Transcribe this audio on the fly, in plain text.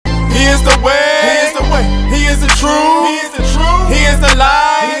He is the way. He is the way. He is the truth. He is the truth. He is the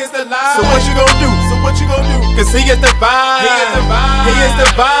light. He is the light. So what you gonna do? So what you gonna do? Cause he is the vine. He is the vine. He is the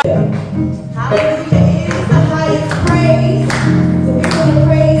vine. Hallelujah is the highest praise. So we're gonna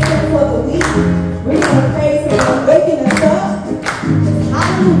praise him for the week. We're gonna praise him for waking us up.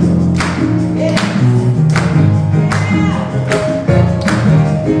 Hallelujah. Yeah.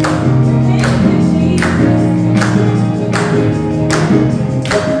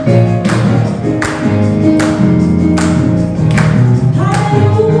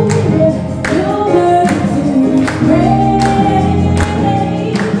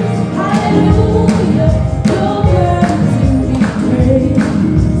 Hallelujah.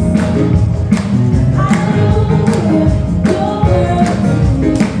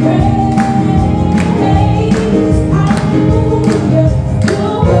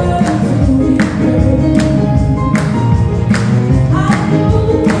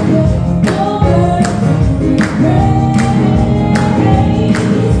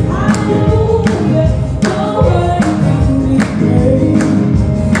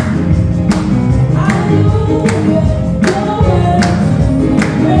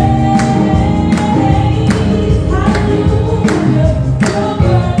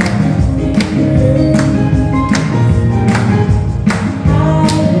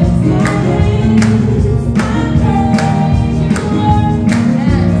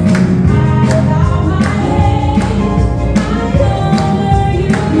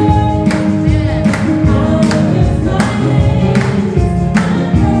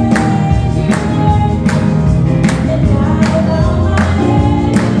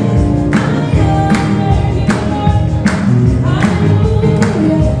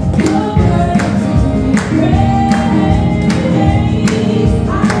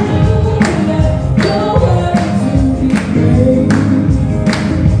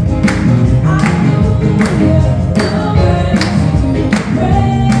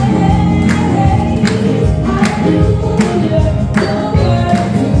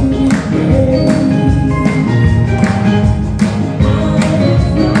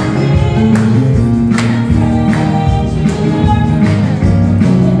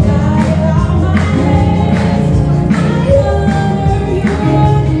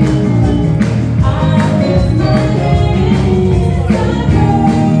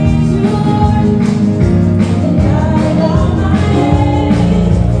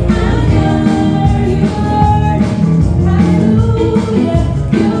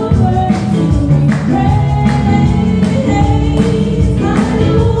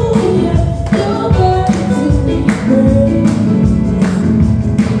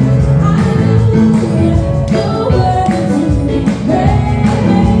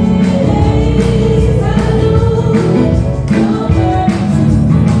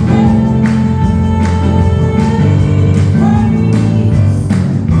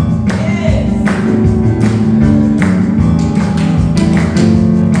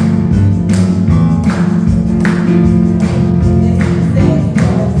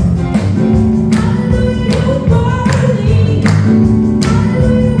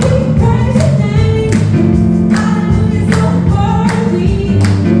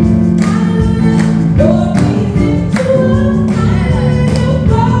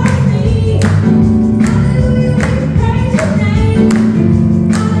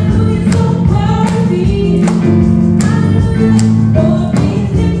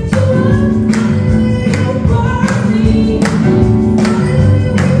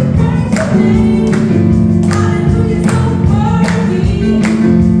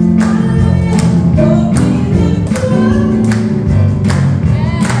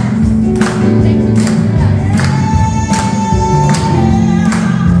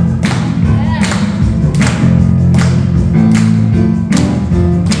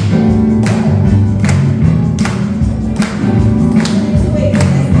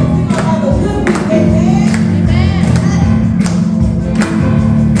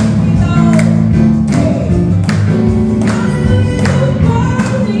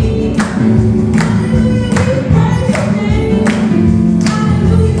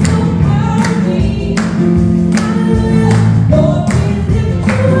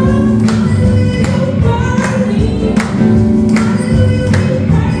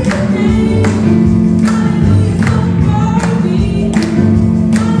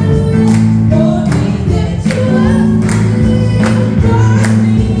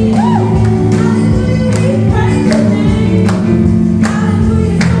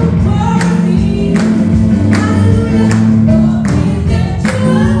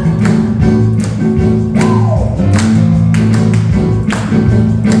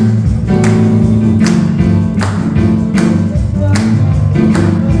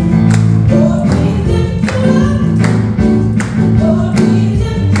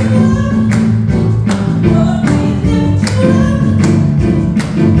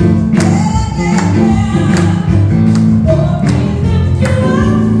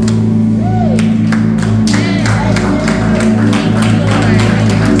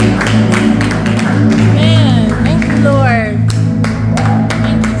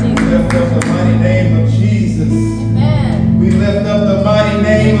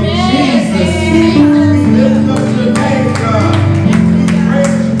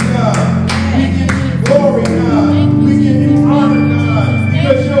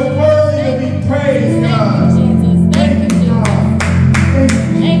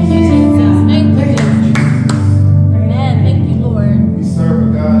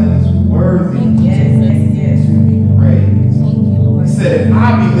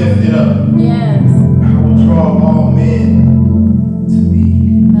 lifted up. Yes. I will draw all men to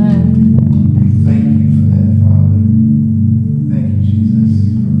me. We thank you for that, Father. Thank you,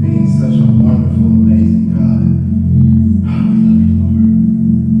 Jesus, for being such a wonderful, amazing God. Oh,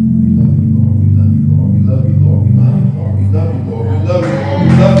 we love you, Lord. We love you, Lord. We love you, Lord. We love you, Lord. We love you, Lord. We love you, Lord. We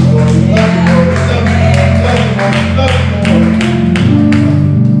love you, Lord. We love you, Lord. We love you, Lord. We love you, Lord. We love you, Lord. We love you, Lord.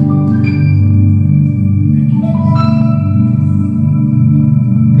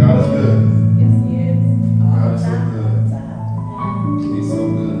 God is good. Yes, he is. God is so good. He's so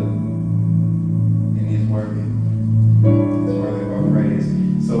good. And he's worthy. He's worthy of our praise.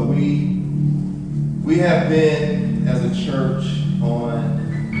 So we have been, as a church,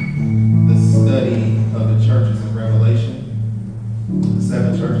 on the study of the churches in Revelation. The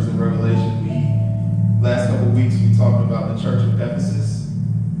 7 churches in Revelation. Last couple of weeks we talked about the church of Ephesus.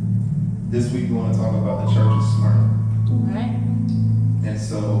 This week we want to talk about the church of Smyrna. All right. And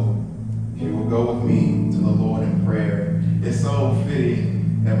so, if you will go with me to the Lord in prayer. It's so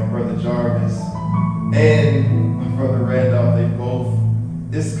fitting that my brother Jarvis and my brother Randolph, they both,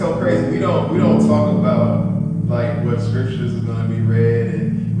 it's so crazy. We don't talk about like what scriptures are going to be read,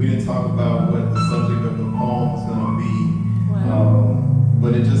 and we didn't talk about what the subject of the poem is going to be. Wow.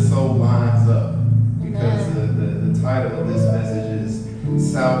 But it just so lines up, because the title of this message is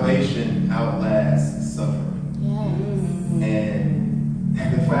Salvation Outlast Suffering. Yes. And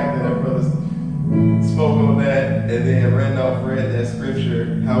the fact that our brothers spoke on that, and then Randolph read that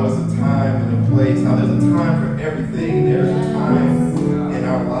scripture, how it's a time and a place, how there's a time for everything. There's a time in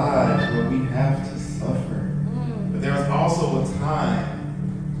our lives where we have to suffer. But there's also a time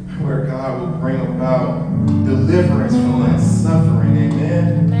where God will bring about deliverance from that suffering.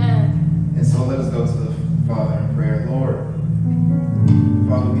 Amen? Amen. And so let us go to the Father in prayer. Lord,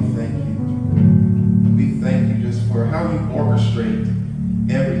 Father, we thank you. We thank you just for how you orchestrate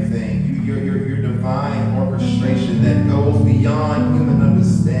everything. Your divine orchestration that goes beyond human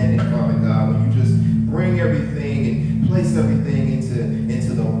understanding, Father God. When you just bring everything and place everything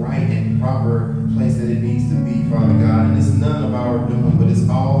into the right and proper place that it needs to be, Father God. And it's none of our doing, but it's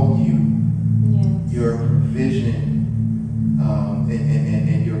all you. Yes. Your provision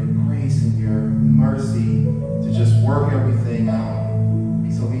and your grace and your mercy to just work everything out.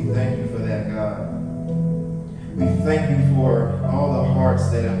 So we thank you for that, God. We thank you for all the hearts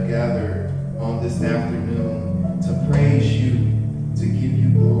that have gathered on this afternoon to praise you, to give you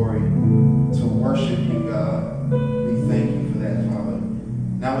glory, to worship you, God. We thank you for that, Father.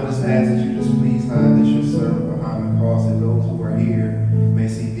 Now let us ask that you just please hide this your servant behind the cross, and those who are here may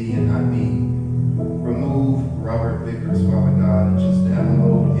see thee and not me. Remove Robert Vickers, Father God, and just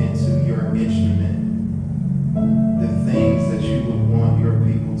download into your instrument the things that you would want your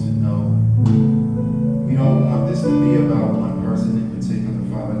people to know. We don't want this to be about one person in particular,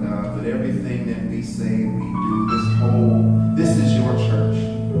 Father God, but everything that we say and we do, this is your church.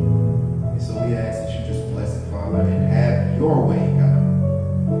 And so we ask that you just bless it, Father, and have your way, God.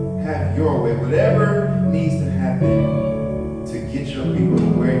 Have your way. Whatever needs to happen to get your people to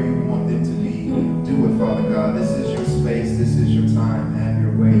where you want them to be, do it, Father God. This is your space. This is your time. Have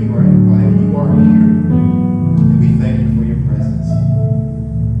your way. You are invited. You are here. And we thank you for your presence.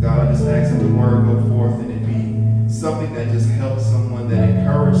 God, I just ask that the word go forth and it be something that just helps someone, that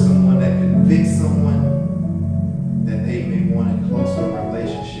encourages someone, that convicts someone, that they may want a closer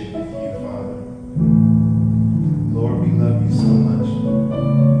relationship with you, Father. Lord, we love you so much.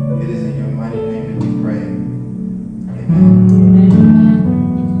 It is in your mighty name that we pray. Amen.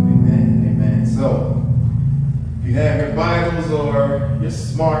 Amen. Amen. So, if you have your Bibles or your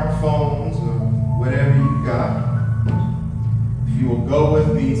smartphones or whatever you got, if you will go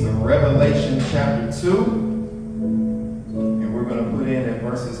with me to Revelation chapter 2, and we're going to put in at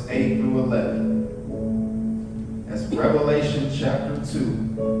verses 8 through 11. That's Revelation chapter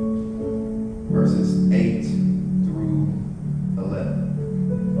 2, verses 8 through 11.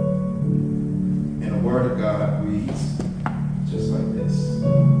 And the Word of God reads just like this.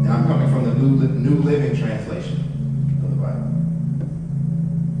 Now I'm coming from the New Living Translation of the Bible.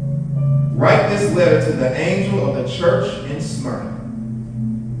 Write this letter to the angel of the church in Smyrna.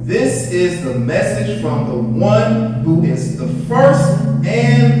 This is the message from the one who is the first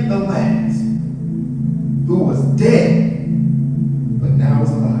and the last, who was dead, but now is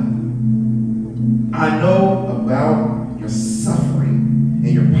alive. I know about your suffering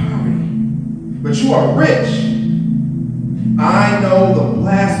and your poverty, but you are rich. I know the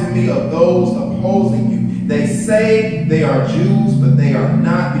blasphemy of those opposing you. They say they are Jews, but they are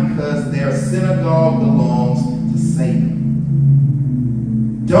not, because their synagogue belongs to Satan.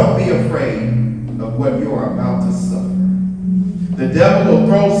 Don't be afraid of what you are about to suffer. The devil will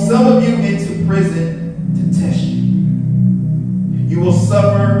throw some of you into prison to test you. You will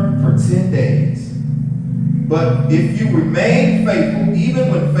suffer for 10 days. But if you remain faithful,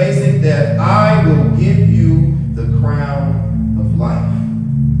 even when facing death, I will give you the crown of life.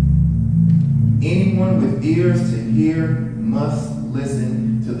 Anyone with ears to hear must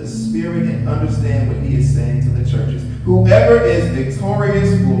listen to the Spirit and understand what he is saying to the churches. Whoever is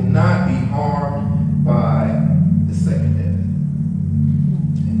victorious will not be harmed by the second death.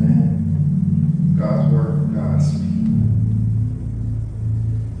 Amen. God's word, God's speech.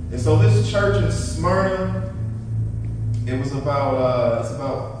 And so this church in Smyrna, it was about, it's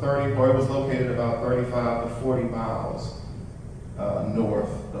about 30, or it was located about 35 to 40 miles north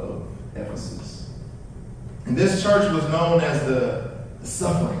of Ephesus. And this church was known as the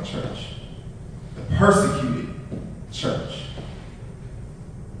suffering church, the persecuted church.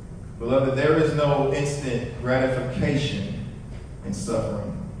 Beloved, there is no instant gratification in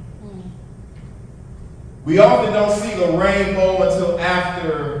suffering. We often don't see the rainbow until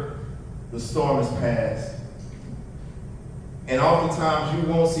after the storm has passed. And oftentimes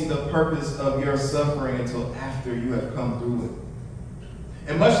you won't see the purpose of your suffering until after you have come through it.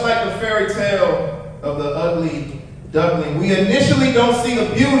 And much like the fairy tale of the ugly duckling, we initially don't see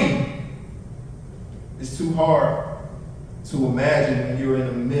the beauty. It's too hard to imagine when you're in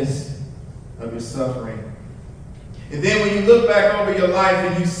the midst of your suffering. And then when you look back over your life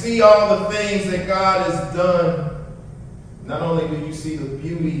and you see all the things that God has done, not only do you see the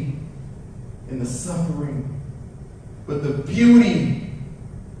beauty in the suffering, but the beauty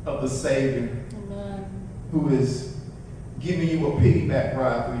of the Savior. Amen. Who is giving you a piggyback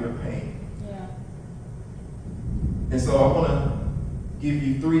ride through your pain. Yeah. And so I want to give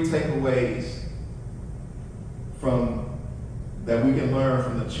you 3 takeaways that we can learn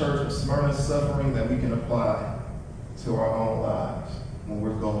from the church of Smyrna's suffering that we can apply to our own lives when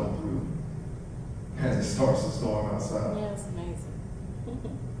we're going through as it starts to storm outside. Yeah, it's amazing.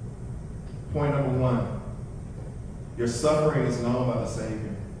 Point number 1, your suffering is known by the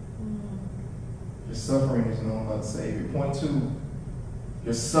Savior. Your suffering is known by the Savior. Point 2,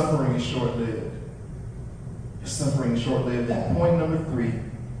 your suffering is short-lived. Your suffering is short-lived. And point number 3,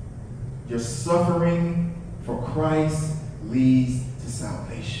 your suffering for Christ leads to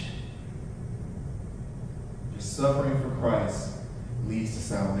salvation. Your suffering for Christ leads to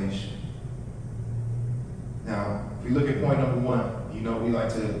salvation. Now, if we look at point number 1, you know we like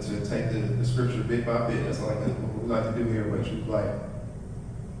to take the scripture bit by bit. That's like what we like to do here at WayTruthLife.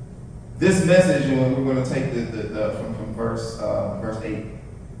 This message, and we're going to take from verse 8.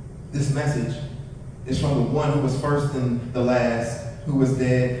 This message is from the one who was first and the last, who was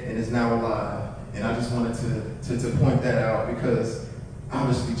dead and is now alive. And I just wanted to point that out because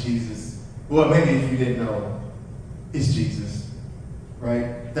obviously Jesus, well, maybe if you didn't know, it's Jesus,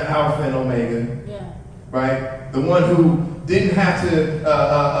 right? The Alpha and Omega, Yeah. right? The one who didn't have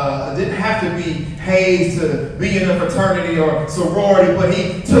to be hazed to be in a fraternity or sorority, but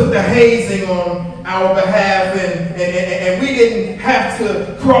he took the hazing on our behalf, and we didn't have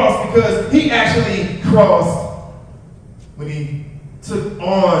to cross because he actually crossed when he took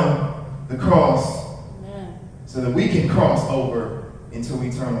on the cross. Amen. So that we can cross over into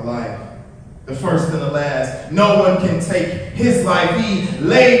eternal life. The first and the last. No one can take his life. He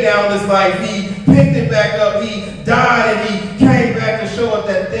laid down his life. He picked it back up. He died and he came back to show us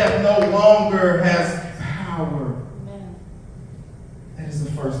that death no longer has power. Amen. That is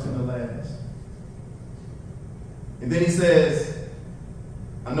the first and the last. And then he says,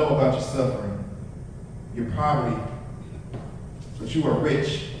 I know about your suffering, your poverty, but you are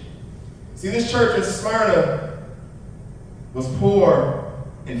rich. See, this church in Smyrna was poor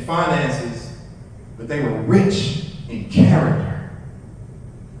in finances, but they were rich in character.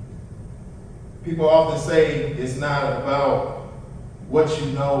 People often say it's not about what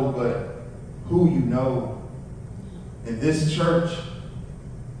you know, but who you know. And this church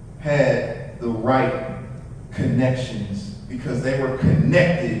had the right connections because they were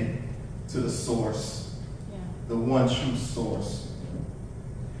connected to the source, the one true source.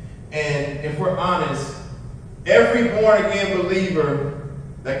 And if we're honest, every born-again believer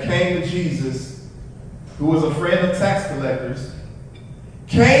that came to Jesus, who was a friend of tax collectors,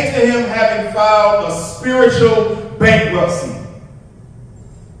 came to him having filed a spiritual bankruptcy.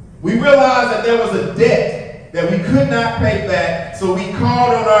 We realized that there was a debt that we could not pay back, so we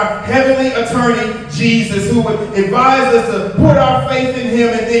called on our heavenly attorney, Jesus, who would advise us to put our faith in him,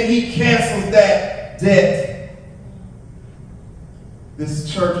 and then he cancels that debt.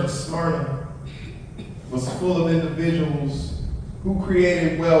 This church in Smyrna was full of individuals who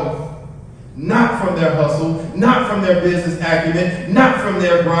created wealth, not from their hustle, not from their business acumen, not from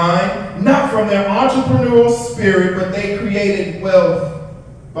their grind, not from their entrepreneurial spirit, but they created wealth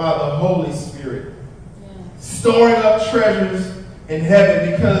by the Holy Spirit. Storing up treasures in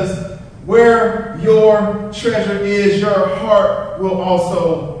heaven, because where your treasure is, your heart will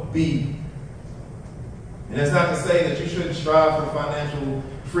also be. And that's not to say that you shouldn't strive for financial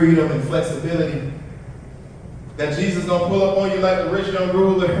freedom and flexibility. That Jesus is going to pull up on you like the rich young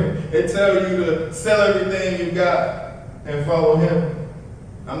ruler and tell you to sell everything you got and follow him.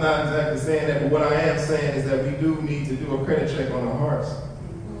 I'm not exactly saying that, but what I am saying is that we do need to do a credit check on our hearts.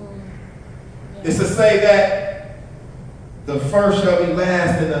 It's to say that the first shall be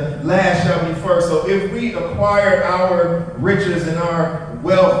last and the last shall be first. So if we acquire our riches and our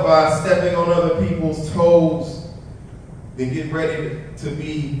wealth by stepping on other people's toes, then get ready to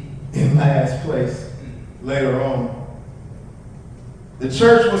be in last place later on. The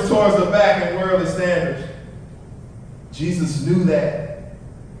church was towards the back in worldly standards. Jesus knew that,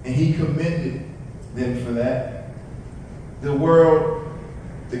 and he commended them for that. The world,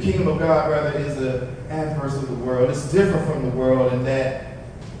 the kingdom of God, rather, is the adverse of the world. It's different from the world in that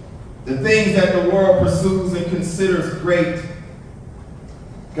the things that the world pursues and considers great,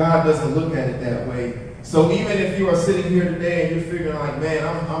 God doesn't look at it that way. So even if you are sitting here today and you're figuring like, man,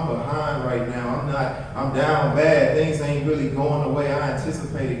 I'm behind right now. I'm down bad. Things ain't really going the way I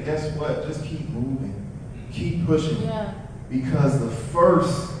anticipated. Guess what? Just keep moving. Keep pushing. Yeah. Because the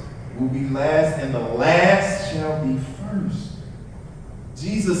first will be last and the last shall be first.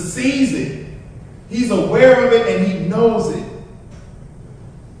 Jesus sees it. He's aware of it and he knows it.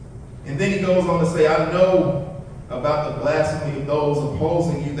 And then he goes on to say, I know about the blasphemy of those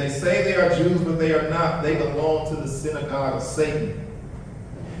opposing you. They say they are Jews, but they are not. They belong to the synagogue of Satan.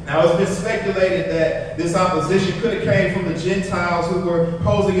 Now, it's been speculated that this opposition could have came from the Gentiles who were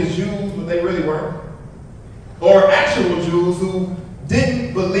posing as Jews, but they really weren't. Or actual Jews who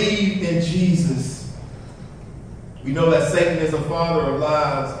didn't believe in Jesus. We know that Satan is the father of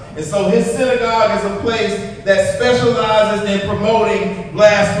lies. And so his synagogue is a place that specializes in promoting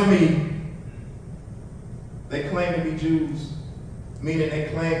blasphemy. They claim to be Jews, meaning they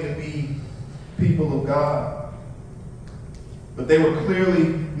claim to be people of God. But they were clearly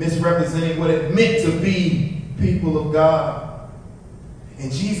misrepresenting what it meant to be people of God.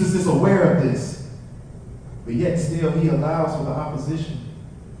 And Jesus is aware of this. But yet still he allows for the opposition.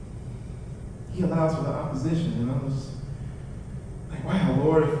 He allows for the opposition. And I was like, wow,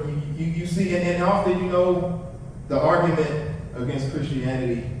 Lord, you see, and often, you know, the argument against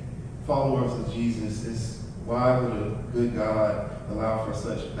Christianity, followers of Jesus, is why would a good God allow for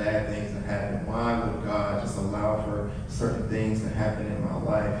such bad things to happen? Why would God just allow for certain things to happen in my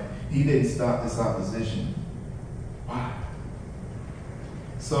life? He didn't stop this opposition. Why?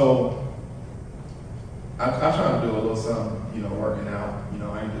 So I try to do a little something, you know, working out. You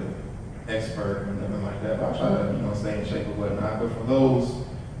know, I ain't the expert or nothing like that, but I try to, you know, stay in shape or whatnot. But for those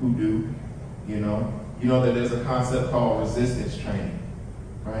who do, you know that there's a concept called resistance training,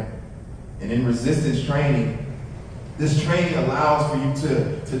 right? And in resistance training, this training allows for you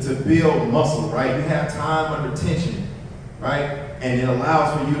to build muscle, right? You have time under tension, right? And it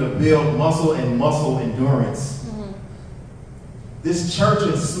allows for you to build muscle and muscle endurance. Mm-hmm. This church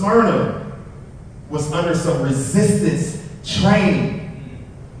in Smyrna was under some resistance training.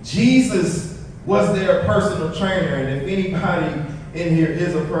 Jesus was their personal trainer, and if anybody in here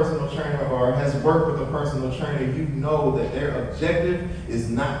is a personal trainer or has worked with a personal trainer, you know that their objective is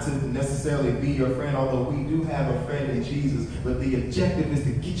not to necessarily be your friend, although we do have a friend in Jesus, but the objective is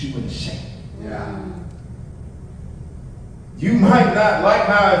to get you in shape. Yeah. You might not like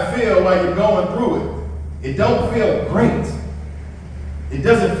how it feels while you're going through it. It don't feel great. It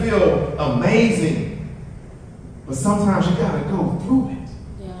doesn't feel amazing. But sometimes you gotta go through it.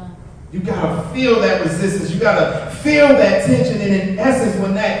 You got to feel that resistance. You got to feel that tension. And in essence,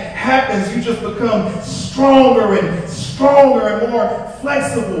 when that happens, you just become stronger and more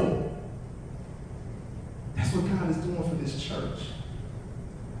flexible. That's what God is doing for this church.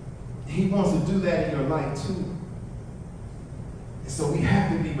 He wants to do that in your life too. And so we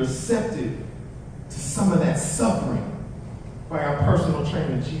have to be receptive to some of that suffering by our personal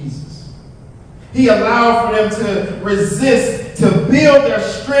trainer, Jesus. He allowed for them to resist, to build their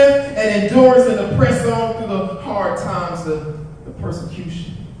strength and endurance and to press on through the hard times, the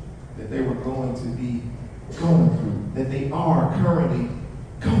persecution that they were going to be going through, that they are currently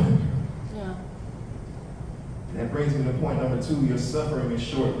going through. Yeah. And that brings me to point number 2. Your suffering is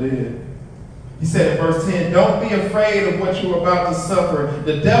short-lived. He said in verse 10, don't be afraid of what you're about to suffer.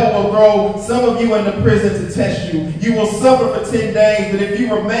 The devil will throw some of you into prison to test you. You will suffer for 10 days, but if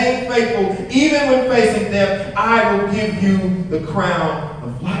you remain faithful, even when facing death, I will give you the crown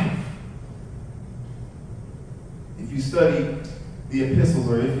of life. If you study the epistles,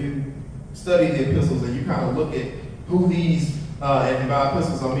 or if you study the epistles and you kind of look at who these, and by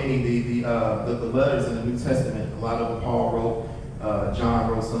epistles I'm meaning the letters in the New Testament, a lot of them Paul wrote,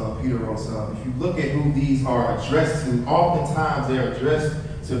 John wrote some, Peter wrote some. If you look at who these are addressed to, oftentimes they're addressed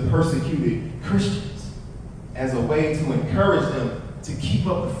to persecuted Christians as a way to encourage them to keep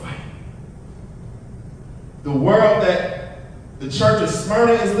up the fight. The world that the church of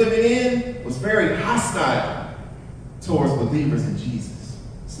Smyrna is living in was very hostile towards believers in Jesus.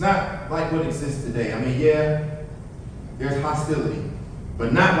 It's not like what exists today. I mean, yeah, there's hostility,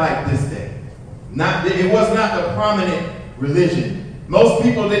 but not like this day. It was not the prominent religion. Most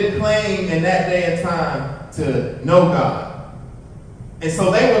people didn't claim in that day and time to know God. And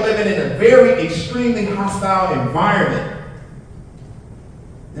so they were living in a very extremely hostile environment.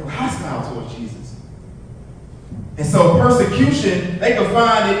 They were hostile towards Jesus. And so persecution, they could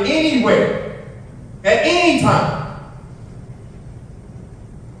find it anywhere, at any time.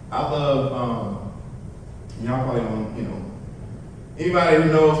 I love, y'all probably don't, anybody who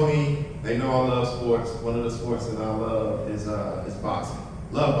knows me, they know I love sports. One of the sports that I love is boxing.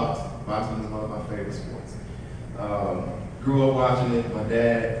 Love boxing. Boxing is one of my favorite sports. Grew up watching it. My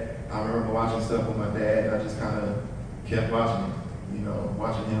dad, I remember watching stuff with my dad, and I just kind of kept watching it.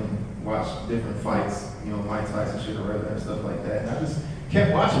 Watching him watch different fights, Mike Tyson, Sugar Ray Leonard, stuff like that. And I just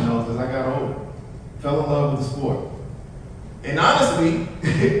kept watching those as I got older. Fell in love with the sport. And honestly,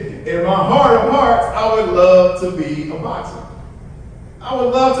 in my heart of hearts, I would love to be a boxer. I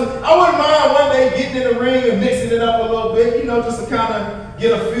would love to. I wouldn't mind one day getting in the ring and mixing it up a little bit, just to kind of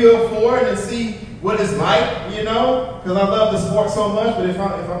get a feel for it and see what it's like, because I love the sport so much. But if I'm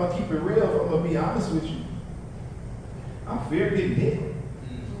going to keep it real, if I'm going to be honest with you, I fear getting hit.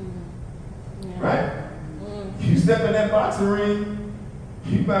 Mm-hmm. Right? Mm-hmm. You step in that boxing ring,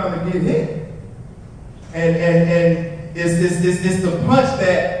 you bound to get hit. And it's the punch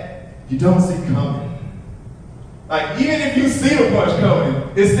that you don't see coming. Like, even if you see the punch coming,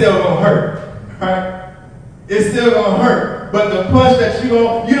 it's still going to hurt, right? It's still going to hurt. But the punch that you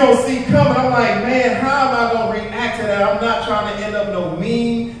don't see coming, I'm like, man, how am I going to react to that? I'm not trying to end up no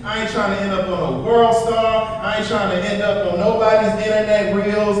meme. I ain't trying to end up on a world star. I ain't trying to end up on nobody's internet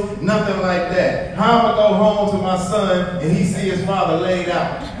reels, nothing like that. How am I going to go home to my son and he see his father laid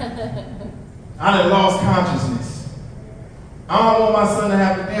out? I done lost consciousness. I don't want my son to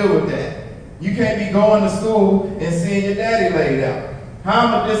have to deal with that. You can't be going to school and seeing your daddy laid out. How am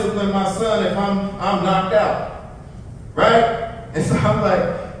I going to discipline my son if I'm knocked out? Right? And so I'm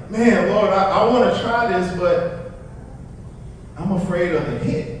like, man, Lord, I want to try this, but I'm afraid of the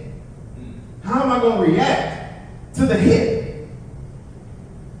hit. How am I going to react to the hit?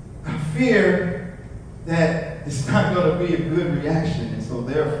 I fear that it's not going to be a good reaction, and so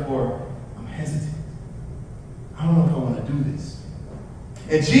therefore I'm hesitant. I don't know if I want to do this.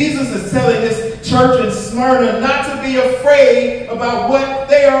 And Jesus is telling this church in Smyrna not to be afraid about what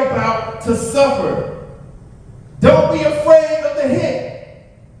they are about to suffer. Don't be afraid of the hit,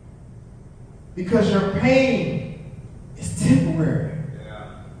 because your pain is temporary.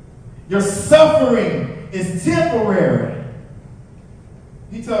 Yeah. Your suffering is temporary.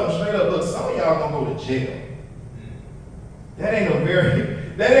 He told them straight up, look, some of y'all gonna go to jail. That ain't a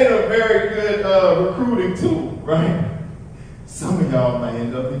very good recruiting tool, right? Some of y'all might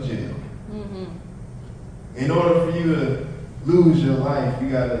end up in jail. Mm-hmm. In order for you to lose your life, you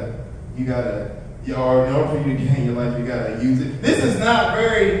gotta, or in order for you to gain your life, you gotta use it. This is not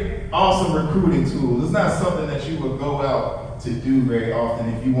very awesome recruiting tool. It's not something that you would go out to do very often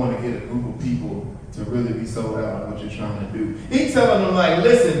if you want to get a group of people to really be sold out on what you're trying to do. He's telling them, like,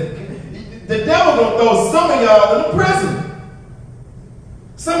 listen, the devil gonna throw some of y'all in the prison.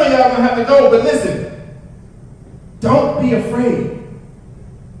 Some of y'all gonna have to go, but listen, don't be afraid,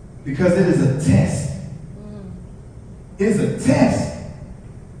 because it is a test. It is a test.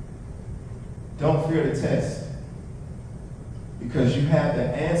 Don't fear the test, because you have the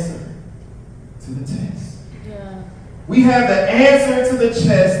answer to the test. Yeah. We have the answer to the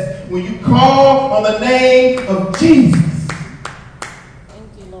test when you call on the name of Jesus.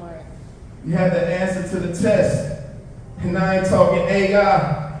 Thank you, Lord. You have the answer to the test. And I ain't talking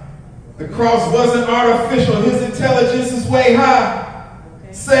AI. The cross wasn't artificial. His intelligence is way high.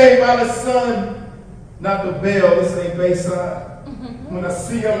 Okay. Saved by the Son, not the Bell. This ain't Bayside. When I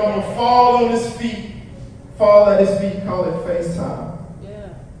see him, I'm going to fall on his feet. Fall at his feet, call it FaceTime. Yeah.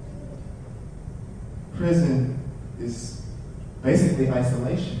 prison is basically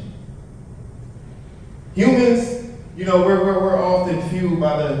isolation. Humans, we're often fueled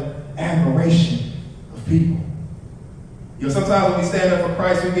by the admiration of people. Sometimes when we stand up for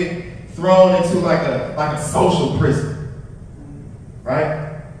Christ, we get thrown into like a social prison,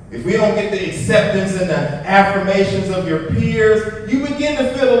 right? If we don't get the acceptance and the affirmations of your peers, you begin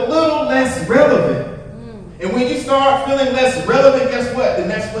to feel a little less relevant. And when you start feeling less relevant, guess what? Then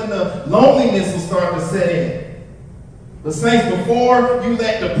that's when the loneliness will start to set in. But saints, before you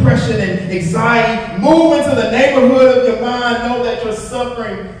let depression and anxiety move into the neighborhood of your mind, know that your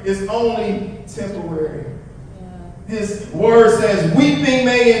suffering is only temporary. Yeah. His word says, weeping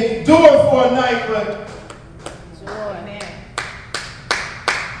may endure for a night, but joy.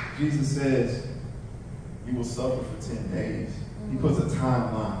 Jesus says, you will suffer for 10 days. He puts a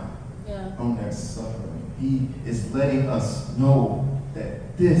timeline on that suffering. He is letting us know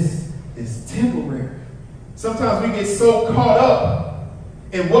that this is temporary. Sometimes we get so caught up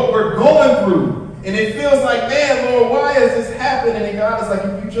in what we're going through. And it feels like, man, Lord, why is this happening? And God is like,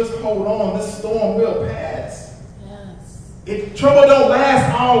 if you just hold on, this storm will pass. Yes. Trouble don't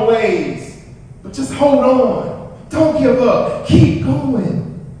last always. But just hold on. Don't give up. Keep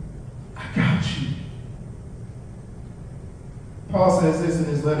going. I got you. Paul says this in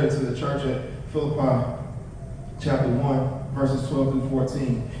his letter to the church at Philippi, chapter 1, verses 12 through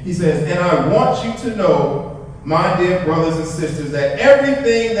 14. He says, and I want you to know, my dear brothers and sisters, that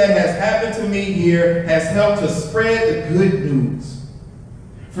everything that has happened to me here has helped to spread the good news.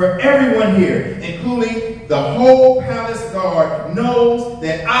 For everyone here, including the whole palace guard, knows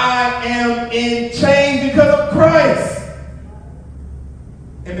that I am in chains because of Christ.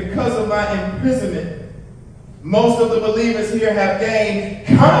 And because of my imprisonment, most of the believers here have gained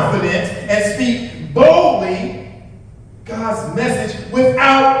confidence and speak boldly God's message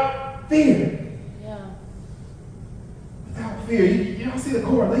without fear. Yeah. Without fear. You don't see the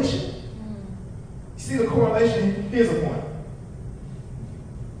correlation? You see the correlation? Here's a point.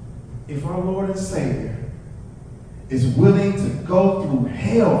 If our Lord and Savior is willing to go through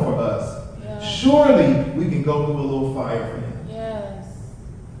hell for us, surely we can go through a little fire for him. Yes.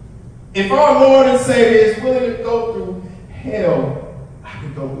 If our Lord and Savior is willing to go through hell, I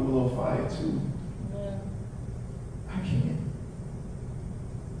can go through a little fire too.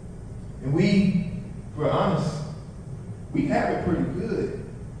 And we, if we're honest, we have it pretty good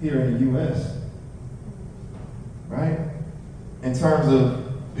here in the U.S., right? In terms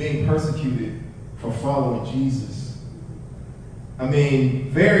of being persecuted for following Jesus. I mean,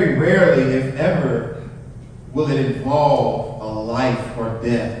 very rarely, if ever, will it involve a life or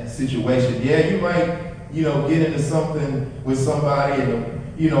death situation. Yeah, you might, get into something with somebody and,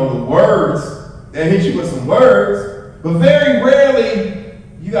 the words, they'll hit you with some words, but very rarely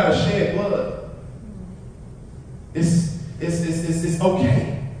you got to shed blood. It's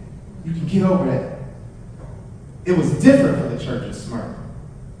okay. You can get over that. It was different for the church of Smyrna.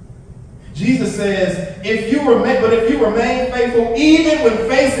 Jesus says, if you remain faithful even when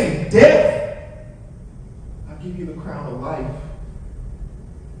facing death, I'll give you the crown of life.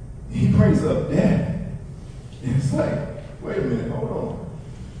 He brings up death. And it's like, wait a minute, hold on.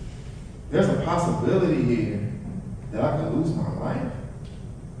 There's a possibility here that I could lose my life.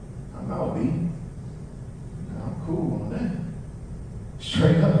 I'm out, B. I'm cool on that.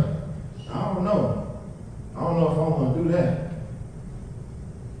 Straight up. I don't know if I want to do that.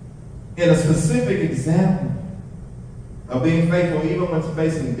 And a specific example of being faithful even when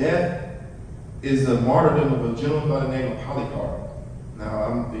facing death is the martyrdom of a gentleman by the name of Polycarp. Now,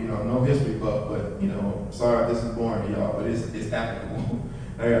 I'm no history buff, but sorry if this is boring to y'all, but it's applicable.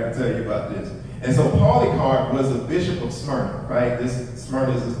 I got to tell you about this. And so Polycarp was a bishop of Smyrna, right?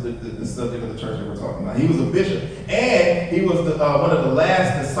 Smyrna is the subject of the church that we're talking about. He was a bishop, and he was one of the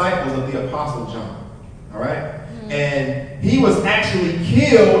last disciples of the Apostle John, all right? And he was actually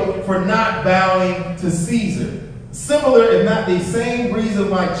killed for not bowing to Caesar. Similar, if not the same reason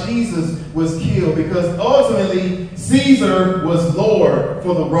why Jesus was killed, because ultimately Caesar was Lord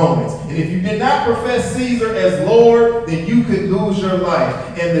for the Romans. And if you did not profess Caesar as Lord, then you could lose your life.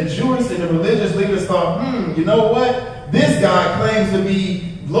 And the Jewish and the religious leaders thought, you know what? This guy claims to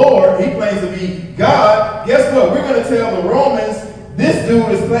be Lord. He claims to be God. Guess what? We're going to tell the Romans, this dude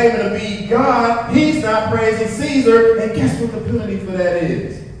is claiming to be God. He's not praising Caesar. And guess what the penalty for that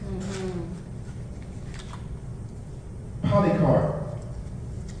is? Polycarp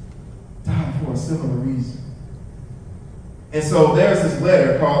died for a similar reason. And so there's this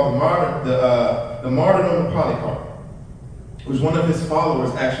letter called the Martyrdom of Polycarp, which one of his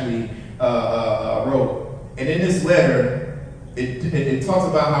followers actually wrote. And in this letter, it talks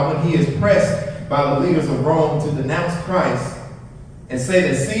about how when he is pressed by the leaders of Rome to denounce Christ and say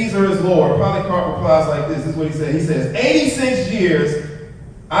that Caesar is Lord, Polycarp replies like this. This is what he said. He says, 86 years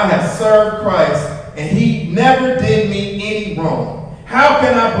I have served Christ, and he never did me any wrong. How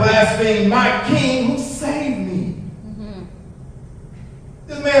can I blaspheme my king who saved me? Mm-hmm.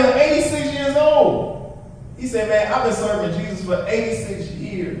 This man was 86 years old. He said, man, I've been serving Jesus for 86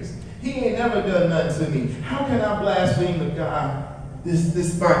 years. He ain't never done nothing to me. How can I blaspheme the guy,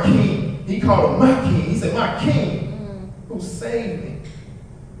 this my king? He called him my king. He said, my king who saved me.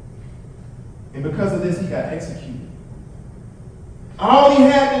 And because of this, he got executed. All he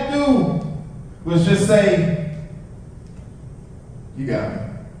had to do was just say, you got me.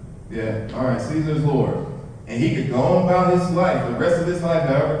 Yeah, all right, Caesar's Lord. And he could go on about his life, the rest of his life,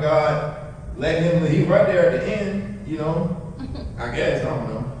 however God let him live. He right there at the end, you know, I guess, I don't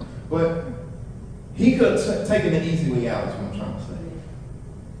know. But he could have taken the easy way out, is what I'm trying to say.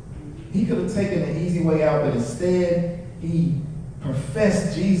 He could have taken the easy way out, but instead, he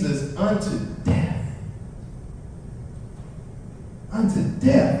professed Jesus unto death. Unto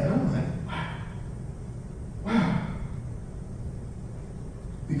death. And I'm like, wow. Wow.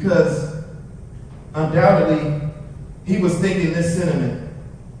 Because undoubtedly, he was thinking this sentiment.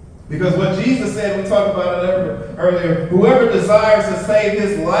 Because what Jesus said, we talked about it earlier, whoever desires to save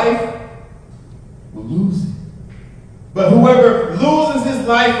his life will lose it. But whoever loses his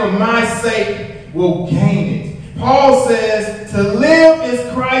life for my sake will gain it. Paul says, to live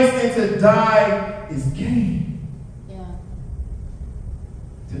is Christ and to die is gain. Yeah.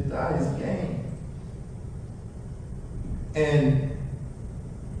 To die is gain. And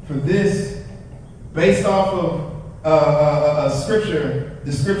for this, based off of scripture,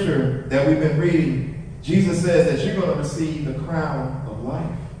 the scripture that we've been reading, Jesus says that you're going to receive the crown of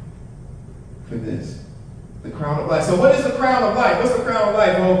life for this. The crown of life. So what is the crown of life? What's the crown of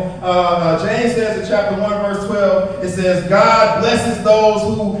life? Well, James says in chapter 1, verse 12, it says, God blesses those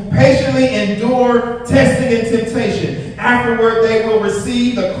who patiently endure testing and temptation. Afterward, they will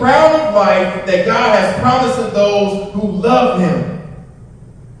receive the crown of life that God has promised to those who love him.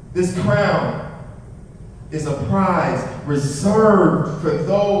 This crown is a prize reserved for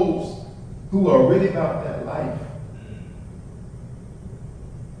those who are really about that life.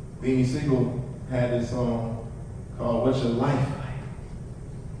 Beanie Siegel had this song called What's Your Life Like?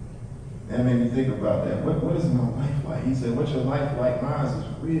 That made me think about that. What is my life like? He said, what's your life like? Mine is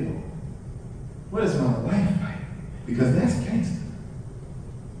real. What is my life like? Because that's gangster.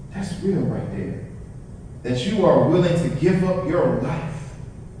 That's real right there. That you are willing to give up your life.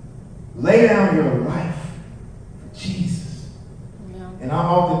 Lay down your life for Jesus. Yeah. And I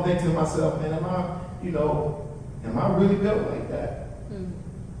often think to myself, man, am I really built like that?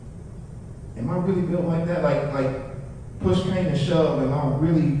 Am I really built like that? Like push came to shove, am I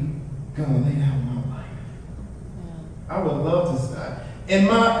really gonna lay down my life? Yeah. I would love to say. And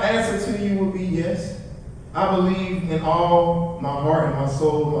my answer to you would be yes. I believe in all my heart and my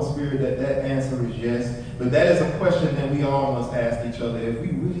soul, my spirit, that answer is yes. But that is a question that we all must ask each other. If we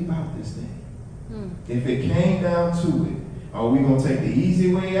really about this thing, if it came down to it, are we gonna take the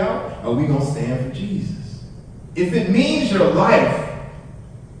easy way out? Or are we gonna stand for Jesus? If it means your life,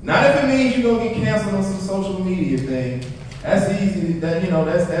 not if it means you're gonna get canceled on some social media thing. That's easy. That's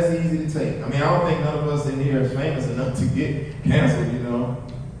easy to take. I mean, I don't think none of us in here is famous enough to get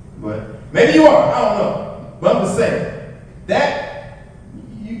canceled, But maybe you are. I don't know. But I'm just saying that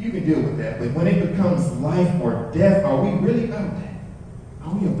you can deal with that. But when it becomes life or death, are we really about that?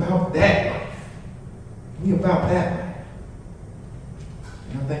 Are we about that life? Are we about that life?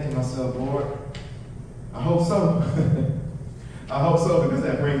 And I'm thinking to myself, Lord, I hope so. I hope so, because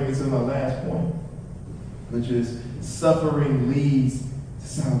that brings me to my last point, which is suffering leads to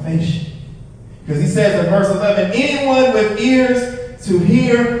salvation. Because he says in verse 11, anyone with ears to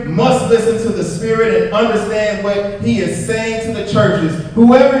hear must listen to the Spirit and understand what he is saying to the churches.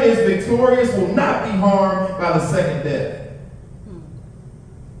 Whoever is victorious will not be harmed by the second death.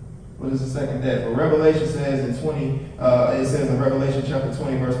 What is the second death? Well, Revelation says in Revelation chapter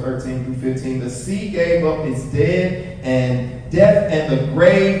 20, verse 13 through 15, the sea gave up its dead, and death and the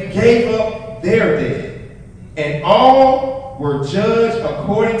grave gave up their dead. And all were judged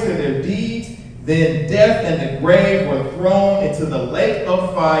according to their deeds. Then death and the grave were thrown into the lake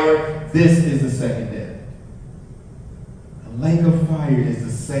of fire. This is the second death. The lake of fire is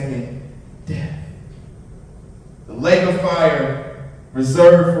the second death. The lake of fire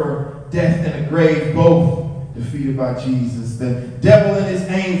reserved for death and the grave, both defeated by Jesus. The devil and his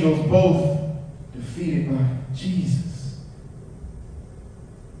angels, both defeated by Jesus.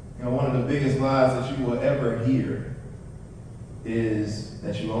 One of the biggest lies that you will ever hear is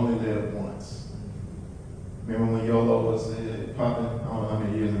that you only live once. Remember when YOLO was popping? I don't know how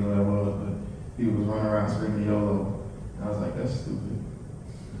many years ago that was, but people was running around screaming YOLO. And I was like, that's stupid.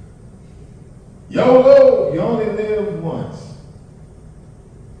 YOLO! You only live once.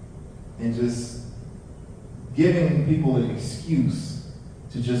 And just giving people an excuse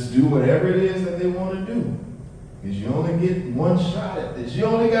to just do whatever it is that they want to do. Because you only get one shot at this. You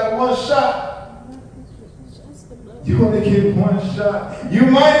only got one shot. You only get one shot. You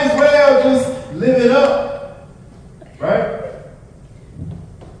might as well just live it up. Right?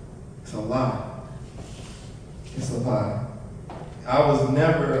 It's a lie. It's a lie.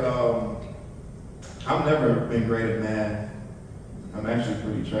 I've never been great at math. I'm actually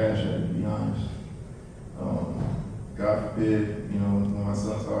pretty trash at it, to be honest. God forbid, when my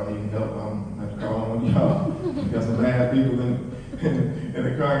son started needing help, I'm going to have to call on y'all. We got some math people in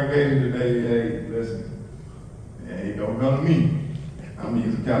the congregation today. Hey, listen. Hey, don't come to me. I'm going to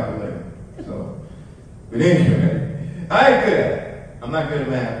use a calculator. But anyway, I ain't good at it. I'm not good at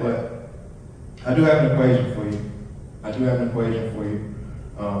math, but I do have an equation for you.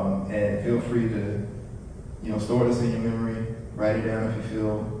 And feel free to, store this in your memory. Write it down if you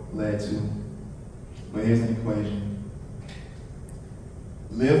feel led to. But here's an equation.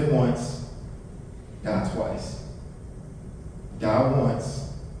 Live once, die twice. Die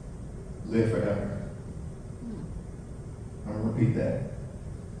once, live forever. I'm going to repeat that.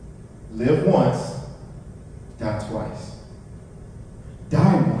 Live once, die twice.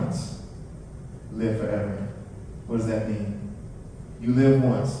 Die once, live forever. What does that mean? You live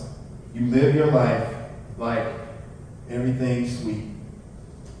once. You live your life like everything's sweet.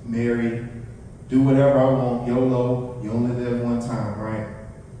 Married, do whatever I want, YOLO, you only live one time, right?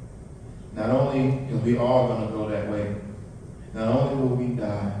 Not only, because we all going to go that way, not only will we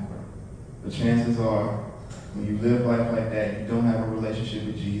die, but chances are, when you live life like that, you don't have a relationship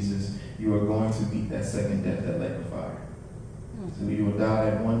with Jesus, you are going to meet that second death, that lake of fire. So you will die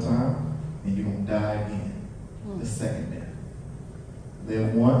at one time, and you will die again, the second death.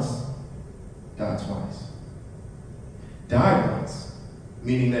 Live once, die twice. Die once,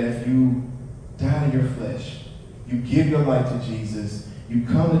 meaning that if you die to your flesh, you give your life to Jesus, you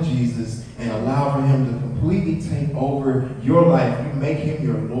come to Jesus and allow for him to completely take over your life. You make him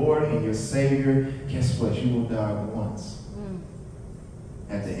your Lord and your Savior. Guess what? You will die once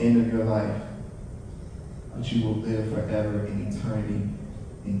at the end of your life. But you will live forever in eternity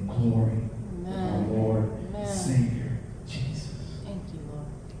in glory with our Lord and Savior, Jesus. Thank you, Lord.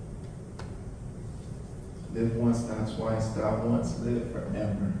 Live once, die twice, die once, live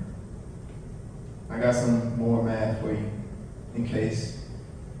forever. I got some more math for you in case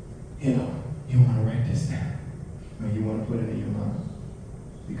you want to write this down or you want to put it in your mind.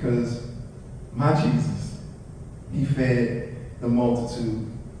 Because my Jesus, he fed the multitude.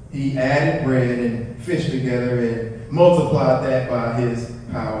 He added bread and fish together and multiplied that by his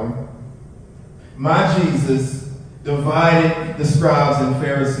power. My Jesus divided the scribes and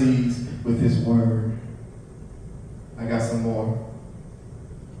Pharisees with his word. I got some more.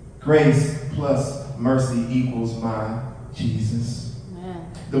 Grace plus mercy equals my Jesus.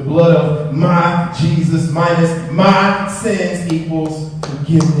 The blood of my Jesus minus my sins equals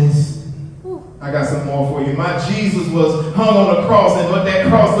forgiveness. I got some more for you. My Jesus was hung on a cross, and what that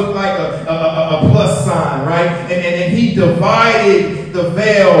cross looked like a plus sign, right? And he divided the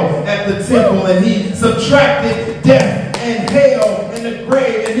veil at the temple, and he subtracted death and hell and the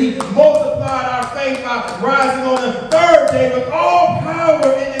grave, and he multiplied our faith by rising on the third day with all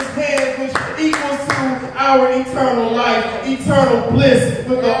power in his hands, which equals to our eternal life, eternal bliss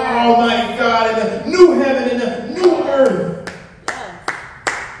with the Almighty God in the new heaven and the new earth.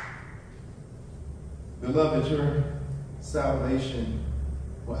 Beloved, your salvation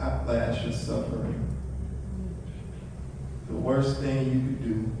will outlast your suffering. The worst thing you could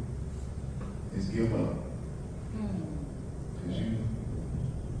do is give up. Because you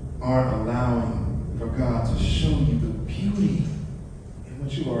aren't allowing for God to show you the beauty in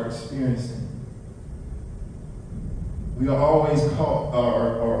what you are experiencing. We are always called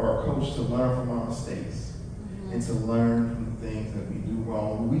or coached to learn from our mistakes and to learn from the things that we do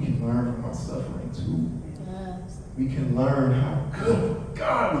wrong. But we can learn from our suffering too. Yes. We can learn how good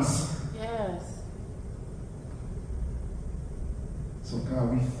God we serve. Yes. So God,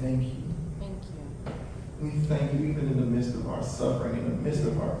 we thank you. Thank you. We thank you even in the midst of our suffering, in the midst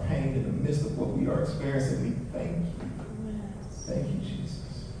of our pain, in the midst of what we are experiencing. We thank you. Yes. Thank you, Jesus.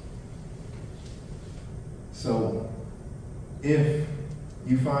 So, if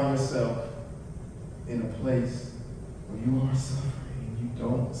you find yourself in a place where you are suffering and you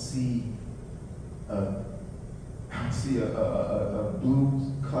don't see a blue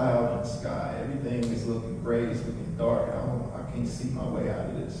cloud in the sky, everything is everything's looking great, it's looking dark, I can't see my way out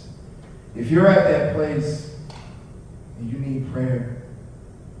of this. If you're at that place and you need prayer,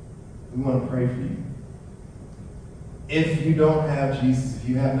 we want to pray for you. If you don't have Jesus, if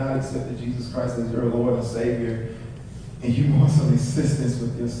you have not accepted Jesus Christ as your Lord and Savior, and you want some assistance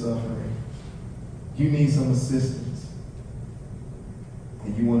with your suffering, you need some assistance,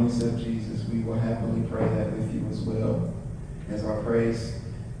 and you want to accept Jesus, we will happily pray that with you as well, as our praise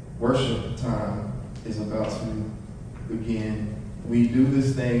worship time is about to begin. We do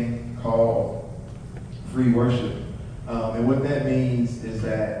this thing called free worship. And what that means is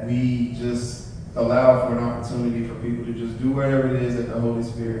that we just allow for an opportunity for people to just do whatever it is that the Holy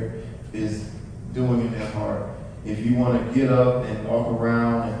Spirit is doing in their heart. If you want to get up and walk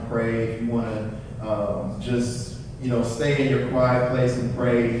around and pray, if you want to just, stay in your quiet place and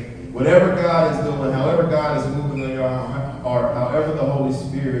pray, whatever God is doing, however God is moving in your heart, however the Holy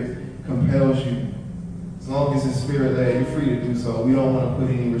Spirit compels you, as long as it's Spirit-led, you're free to do so. We don't want to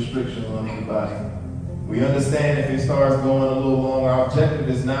put any restrictions on anybody. We understand if it starts going a little long, our objective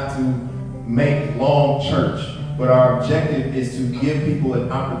is not to make long church, but our objective is to give people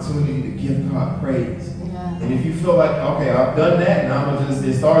an opportunity to give God praise. Yeah. And if you feel like, okay, I've done that, and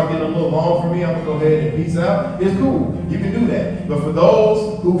it starts getting a little long for me, I'm going to go ahead and peace out, it's cool. You can do that. But for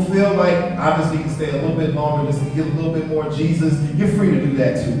those who feel like I just need to stay a little bit longer, just to get a little bit more Jesus, you're free to do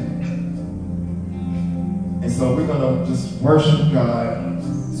that too. And so we're going to just worship God,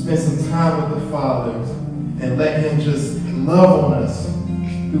 spend some time with the Father, and let Him just love on us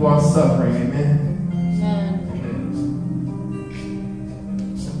through our suffering. Amen.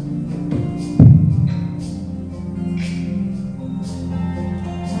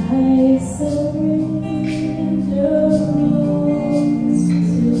 I surrender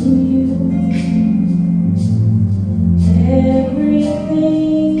to you.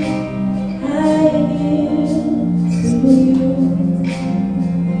 Everything I give to you.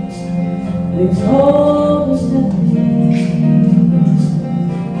 Withholding nothing.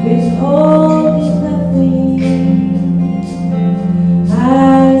 Withholding nothing. I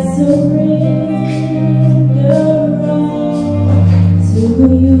surrender all to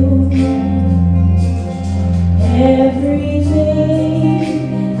you. Everything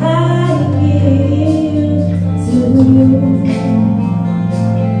I give to you.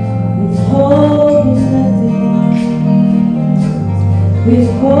 Withholding nothing.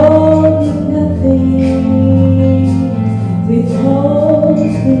 Withholding nothing.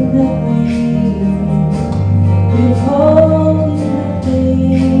 Withholding nothing. Withholding nothing.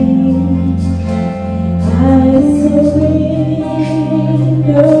 I surrender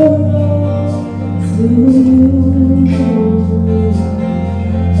to you.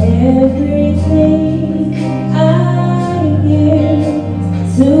 Everything I give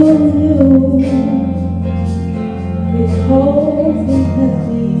to you. Withholding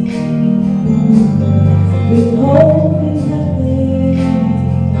nothing. Withholding nothing.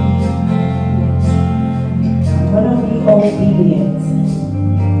 I'm gonna be obedient.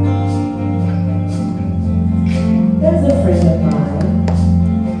 There's a friend of mine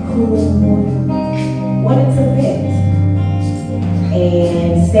who wanted to vent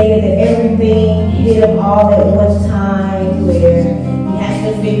and stated that everything hit him all at one time, where he has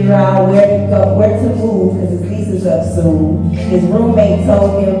to figure out where to go, where to move, because his lease is up soon. His roommate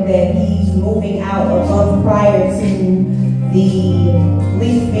told him that he's moving out a month prior to the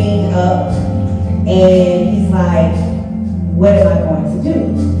lease being up, and he's like, what am I going to do?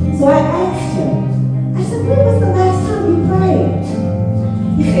 So I asked him, I said, when was the last time you prayed?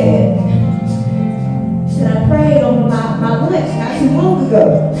 He said, I prayed on my lunch not too long ago.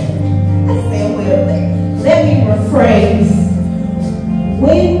 I said, well, let me rephrase.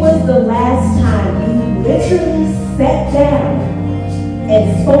 When was the last time you literally sat down and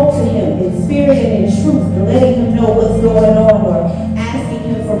spoke to him in spirit and in truth, and letting him know what's going on, or asking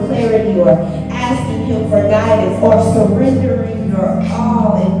him for clarity, or asking him for guidance, or surrendering your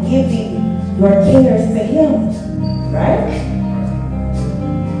all and giving your cares to him, right?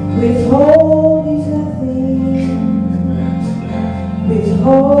 Withholding nothing.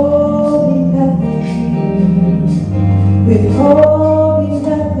 Withholding nothing. Withholding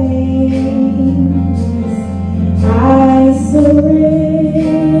nothing. I surrender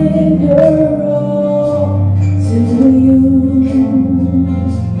all to you.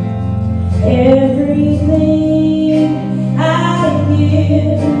 Everything I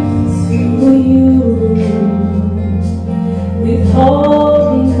give to you.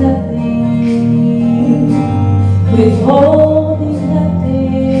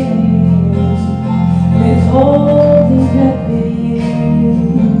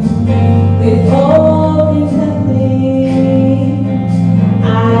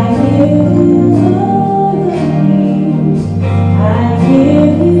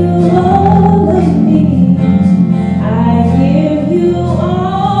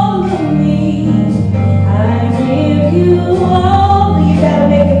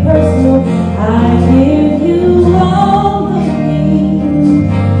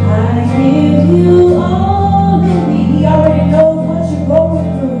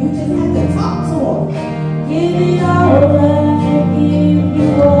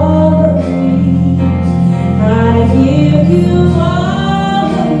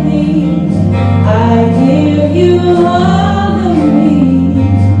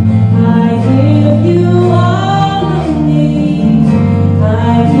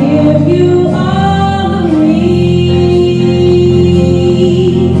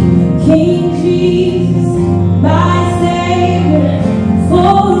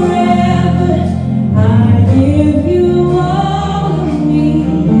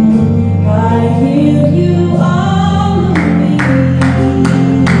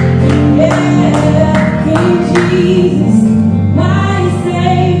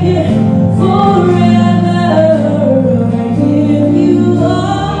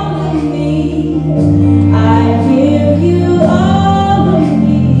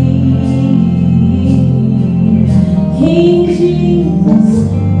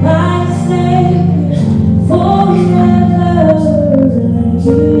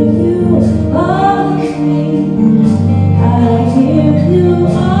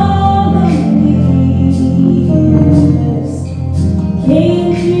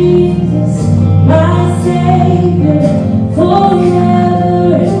 King Jesus, my Savior,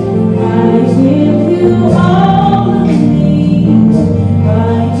 forever. I give you all of me.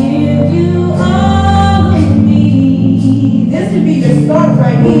 I give you all of me. This would be the start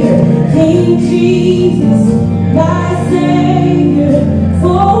right here. King Jesus, my Savior,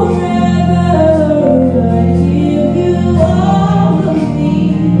 forever. I give you all of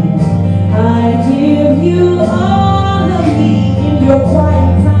me. I give you all of me. In your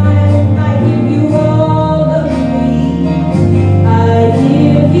quiet time, I give you all of me. I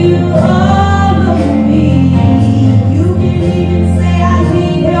give you all of me. You can even say I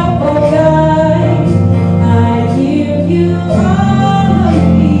need help, oh God. I give you all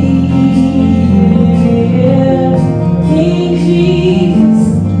of me. King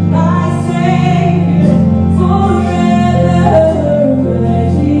Jesus, my Savior, forever.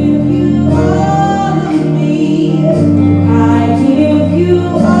 I give you all of me. I give you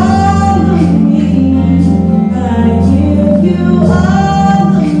all of me. I give you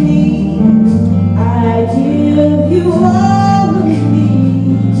all of me. I give you all of me.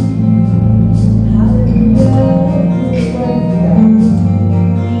 Hallelujah.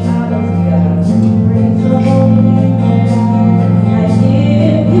 We honor you, God. Praise your holy name, oh God. I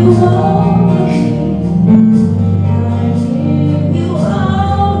give you all of me. I give you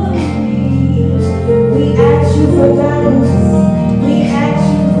all of me. We ask you for guidance. We ask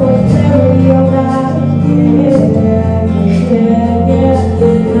you for clarity, oh God. Yeah.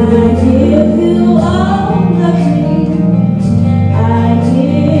 I give you all of me. I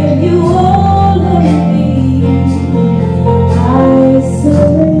give you all of me. I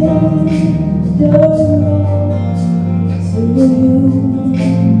surrender to you.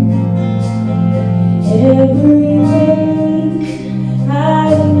 Everything I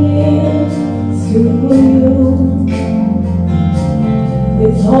give to you,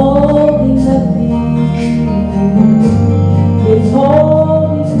 withholding nothing,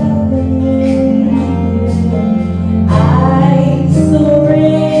 withholding nothing. I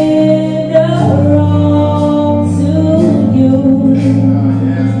surrender all to you.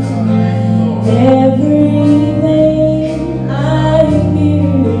 Everything I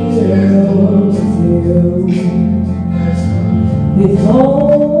give to you,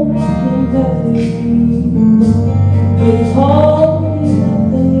 withholding nothing, withholding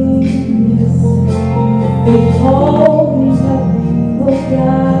nothing.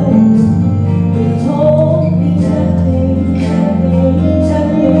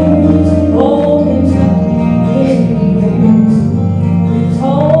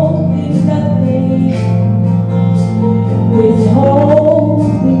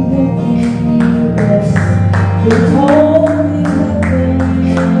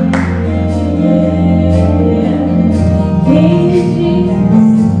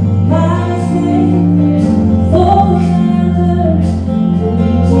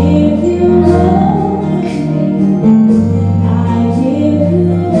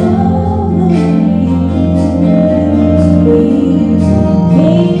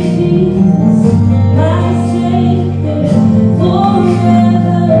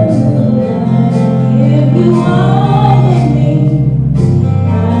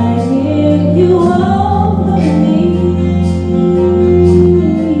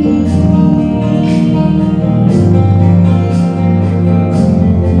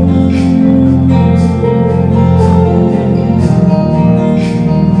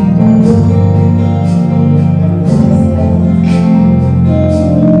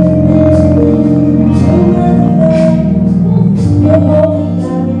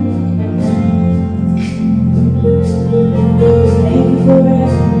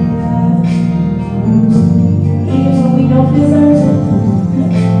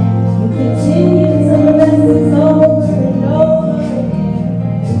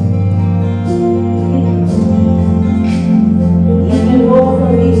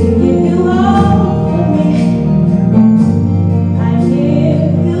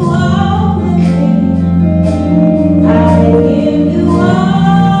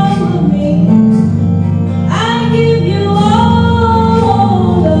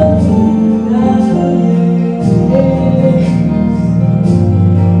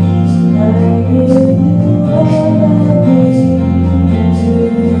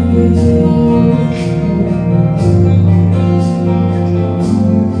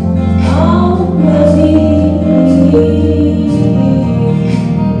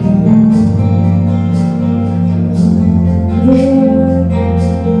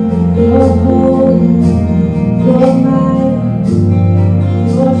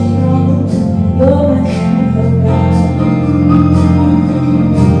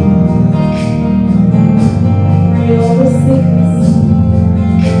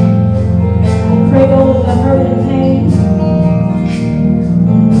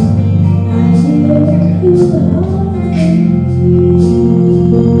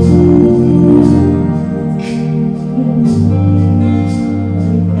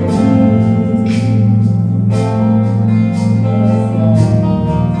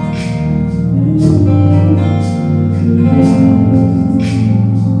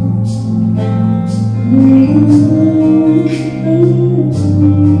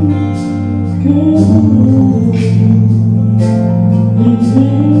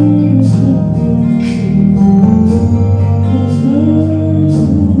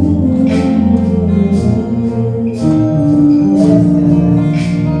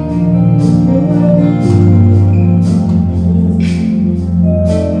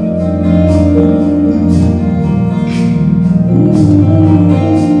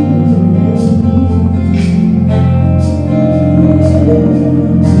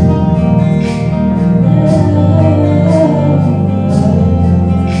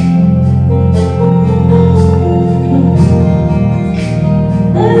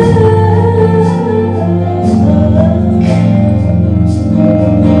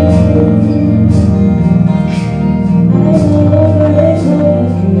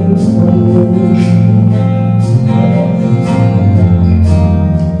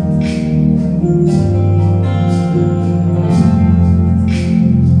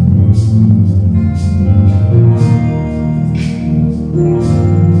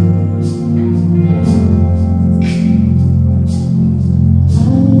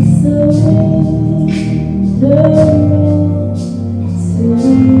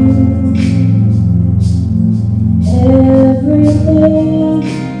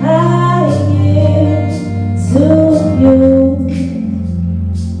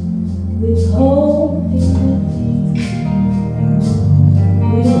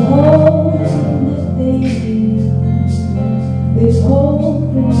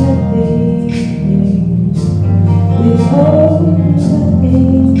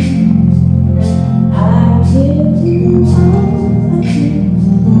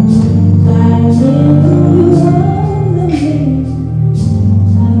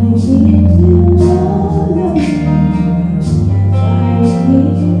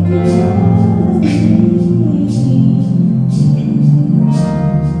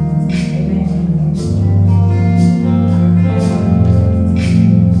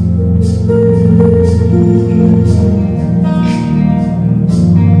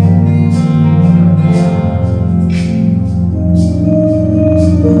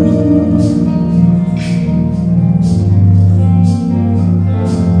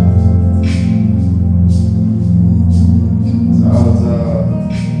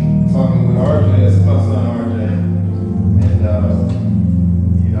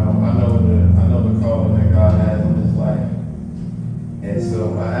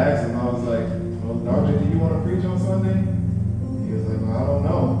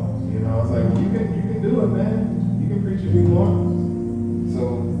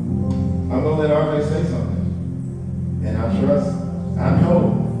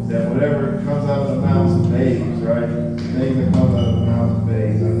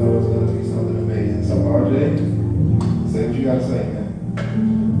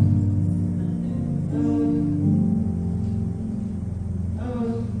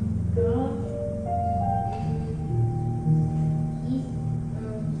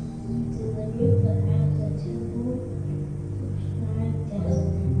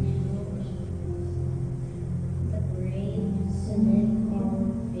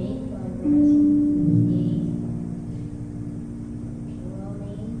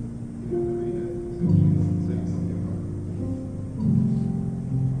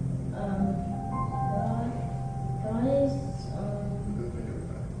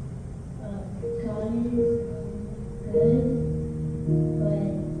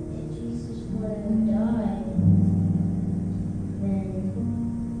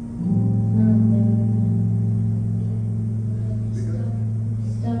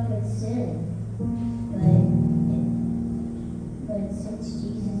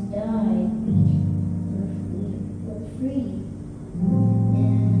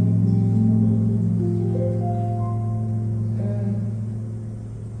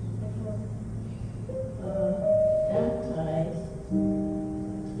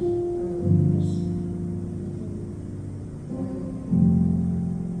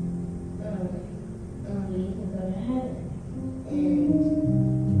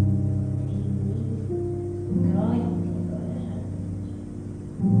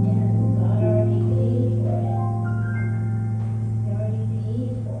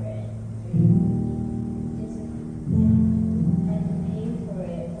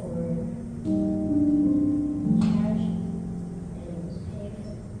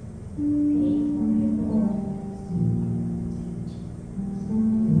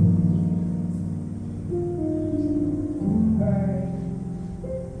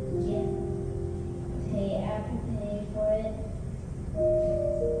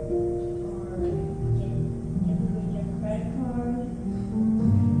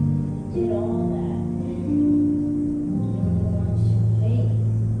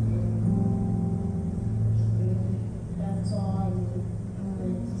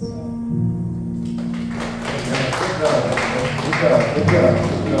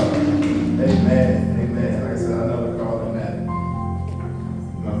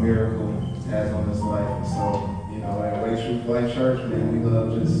 WTLifers Church, man, we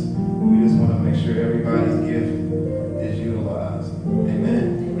just want to make sure everybody's gift is utilized. Amen.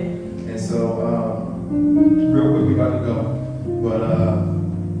 Amen. And so, real quick, we about to go. But,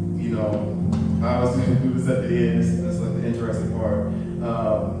 I was going to do this at the end. That's like the interesting part.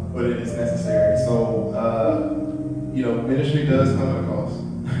 But it is necessary. So, ministry does come at a cost.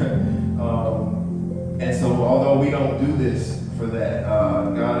 And so, although we don't do this for that,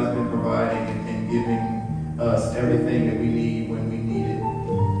 God has been providing and giving us everything that we need when we need it.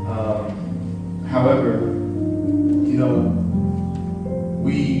 However,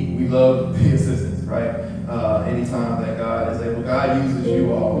 we love the assistance, right? Anytime that God is able, God uses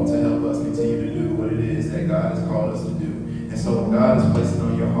you all to help us continue to do what it is that God has called us to do. And so if God has placed it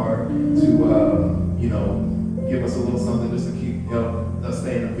on your heart to, give us a little something just to help us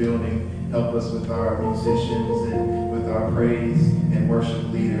stay in the building, help us with our musicians and with our praise and worship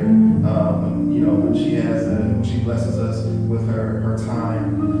leader. When she blesses us with her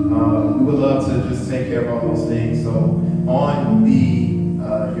time, we would love to just take care of all those things. So on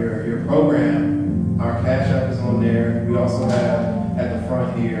your program, our Cash App is on there. We also have at the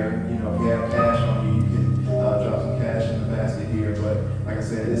front here, if you have cash on you, you can drop some cash in the basket here. But like I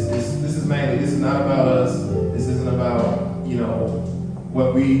said, this is not about us. This isn't about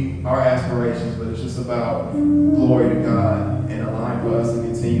what our aspirations, but it's just about glory to God and allowing for us to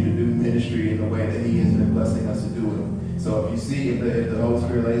continue to do ministry in the way that He has been blessing us to do it. So if you see, if the Holy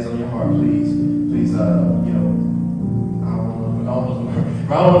Spirit lays on your heart, please, I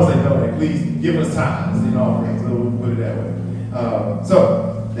don't want to say no, please give us tithes in offerings. So we'll put it that way.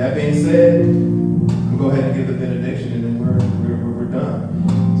 So that being said, we'll go ahead and give the benediction, and then we're done.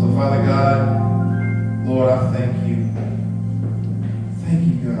 So Father God, Lord, I thank you. Thank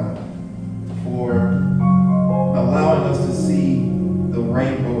you, God, for allowing us to see the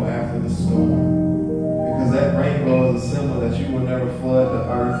rainbow after the storm. Because that rainbow is a symbol that you will never flood the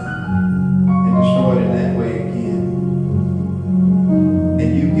earth and destroy it in that way again. And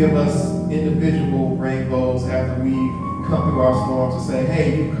you give us individual rainbows after we've come through our storms to say,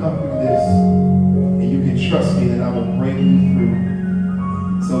 hey, you come through this, and you can trust me that I will bring you through.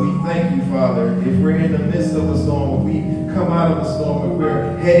 So we thank you, Father. If we're in the midst of a storm, if we come out of a storm, if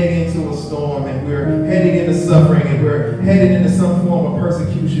we're heading into a storm, and we're heading into suffering, and we're headed into some form of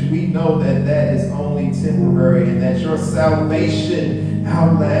persecution, we know that that is only temporary, and that your salvation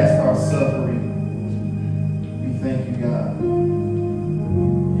outlasts our suffering. We thank you, God.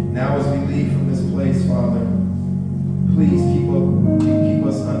 Now as we leave from this place, Father, please keep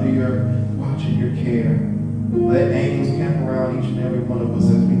us under your watch and your care. Let angels camp around each and every one of us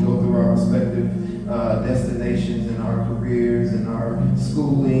as we go through our respective destinations and our careers and our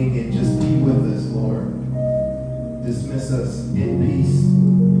schooling, and just be with us, Lord. Dismiss us in peace